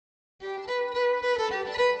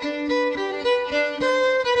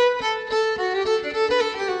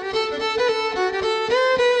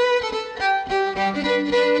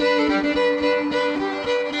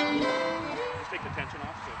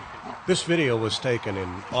This video was taken in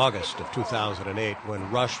August of 2008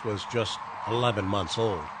 when Rush was just 11 months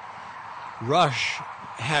old. Rush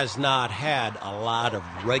has not had a lot of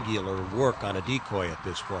regular work on a decoy at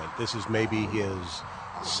this point. This is maybe his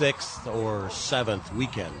 6th or 7th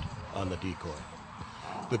weekend on the decoy.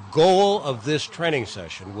 The goal of this training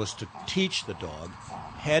session was to teach the dog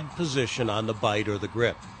head position on the bite or the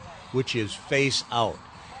grip, which is face out.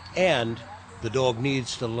 And the dog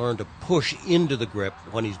needs to learn to push into the grip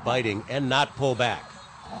when he's biting and not pull back.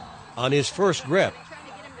 On his first grip,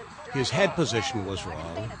 his head position was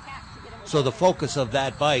wrong, so the focus of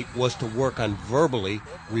that bite was to work on verbally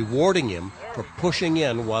rewarding him for pushing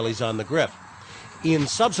in while he's on the grip. In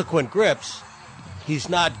subsequent grips, he's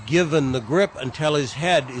not given the grip until his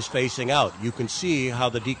head is facing out. You can see how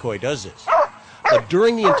the decoy does this. But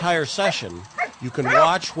during the entire session, you can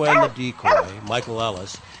watch when the decoy, Michael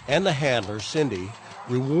Ellis, and the handler, Cindy,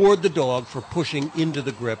 reward the dog for pushing into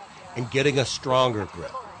the grip and getting a stronger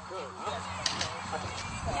grip.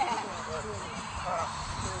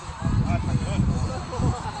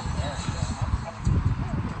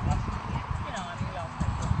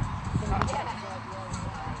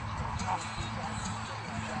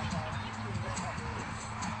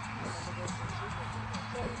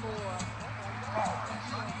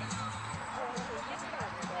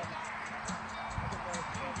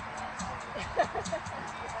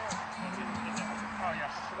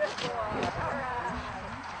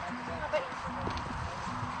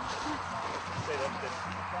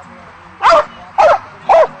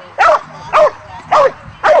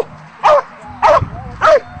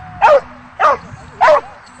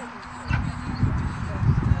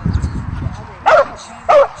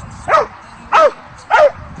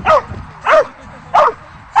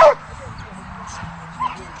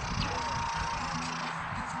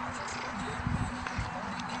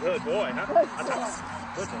 Good boy, huh?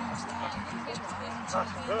 Good boy.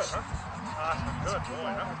 Good, huh? Good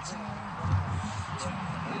boy, huh?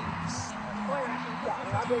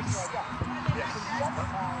 Yes.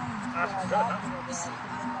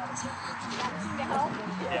 Good, huh?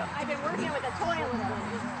 Yeah. I've been working with a toy a little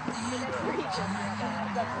bit.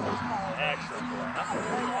 Excellent boy, huh?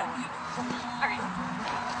 All right.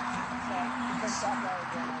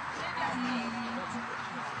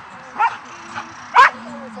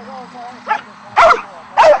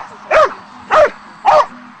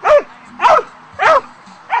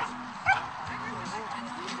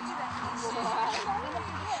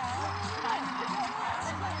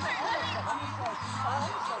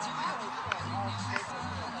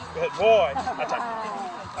 Good boy.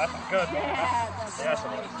 That's a good boy. Yeah, Yes,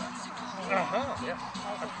 it is. Uh-huh, yes.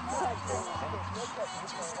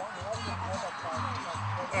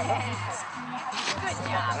 Good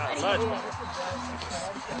job, buddy. Much.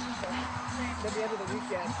 At the end of the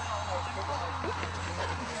weekend,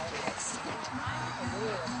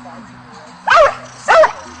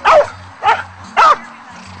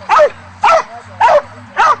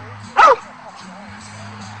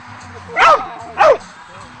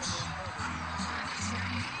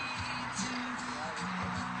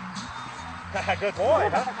 Good boy,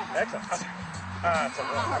 huh? Excellent. That's a good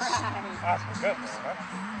boy. That's a good boy, huh?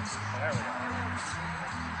 There we go.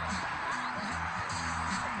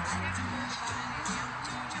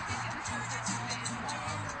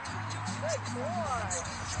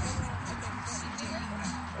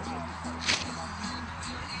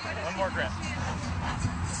 One more grip.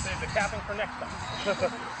 Save the capping for next time.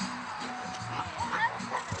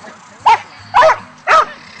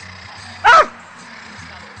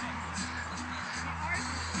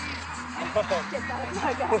 I'm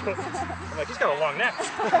like, he's got a long neck. Good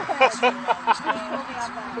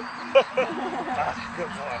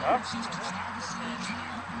boy, huh?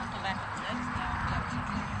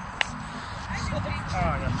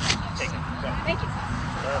 Oh, yeah. Take it. Go. Thank you.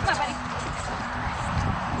 Come on, buddy.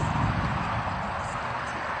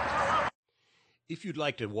 If you'd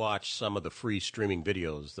like to watch some of the free streaming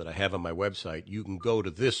videos that I have on my website, you can go to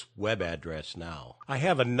this web address now. I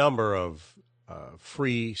have a number of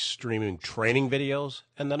free streaming training videos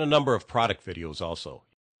and then a number of product videos also.